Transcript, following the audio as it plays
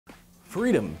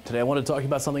Freedom. Today I want to talk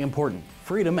about something important.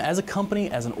 Freedom as a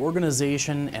company, as an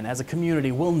organization, and as a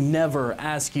community will never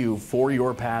ask you for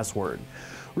your password.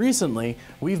 Recently,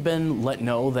 we've been let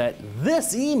know that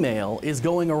this email is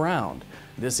going around.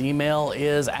 This email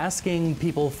is asking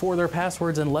people for their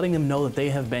passwords and letting them know that they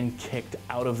have been kicked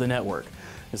out of the network.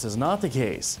 This is not the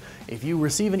case. If you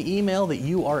receive an email that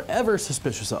you are ever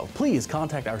suspicious of, please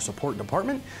contact our support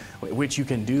department, which you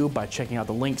can do by checking out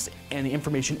the links and the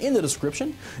information in the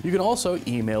description. You can also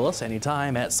email us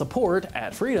anytime at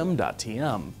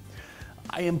support@freedom.tm.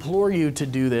 I implore you to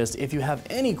do this if you have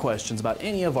any questions about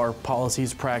any of our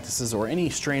policies, practices, or any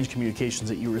strange communications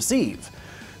that you receive,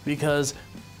 because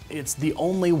it's the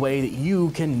only way that you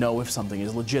can know if something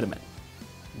is legitimate.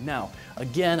 Now,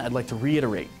 again, I'd like to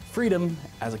reiterate, Freedom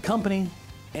as a company,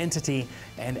 entity,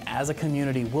 and as a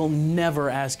community will never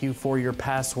ask you for your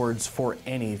passwords for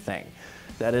anything.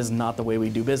 That is not the way we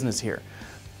do business here.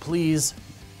 Please,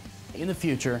 in the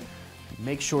future,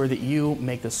 make sure that you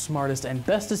make the smartest and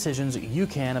best decisions you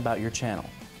can about your channel.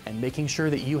 And making sure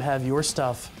that you have your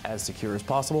stuff as secure as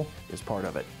possible is part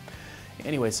of it.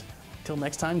 Anyways, till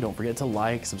next time, don't forget to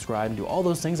like, subscribe, and do all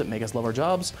those things that make us love our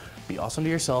jobs. Be awesome to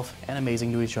yourself and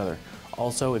amazing to each other.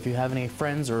 Also, if you have any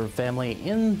friends or family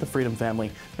in the Freedom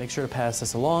family, make sure to pass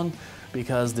this along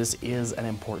because this is an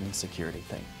important security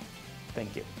thing.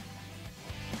 Thank you.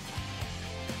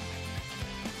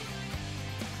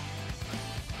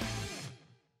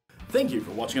 Thank you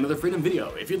for watching another Freedom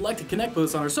video. If you'd like to connect with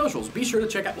us on our socials, be sure to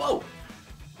check out,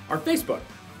 our Facebook,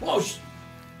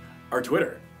 our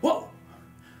Twitter,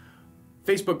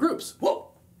 Facebook groups,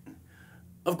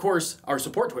 of course, our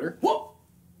support Twitter,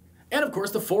 and of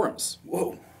course the forums.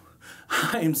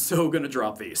 I am so gonna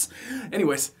drop these.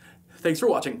 Anyways, thanks for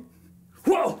watching.